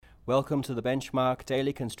Welcome to the Benchmark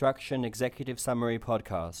Daily Construction Executive Summary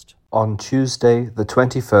Podcast. On Tuesday, the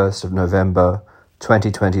 21st of November,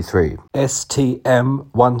 2023. STM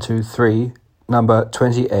 123, number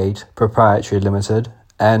 28, Proprietary Limited,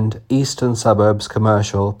 and Eastern Suburbs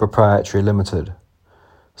Commercial Proprietary Limited.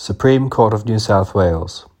 Supreme Court of New South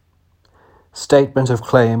Wales. Statement of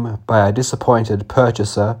claim by a disappointed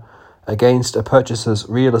purchaser against a purchaser's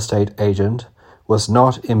real estate agent was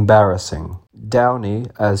not embarrassing. Downey,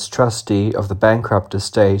 as trustee of the bankrupt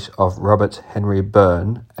estate of Robert Henry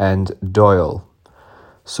Byrne and Doyle.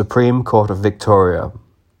 Supreme Court of Victoria.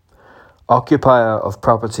 Occupier of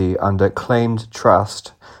property under claimed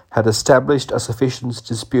trust had established a sufficient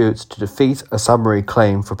dispute to defeat a summary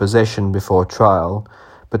claim for possession before trial,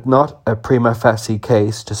 but not a prima facie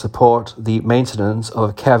case to support the maintenance of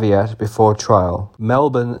a caveat before trial.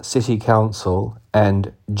 Melbourne City Council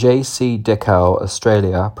and J.C. Dekow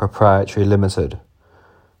Australia Proprietary Limited.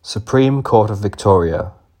 Supreme Court of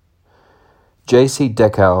Victoria. J.C.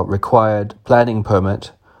 Dekow required planning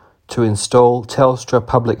permit to install Telstra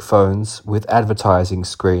public phones with advertising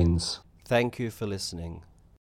screens. Thank you for listening.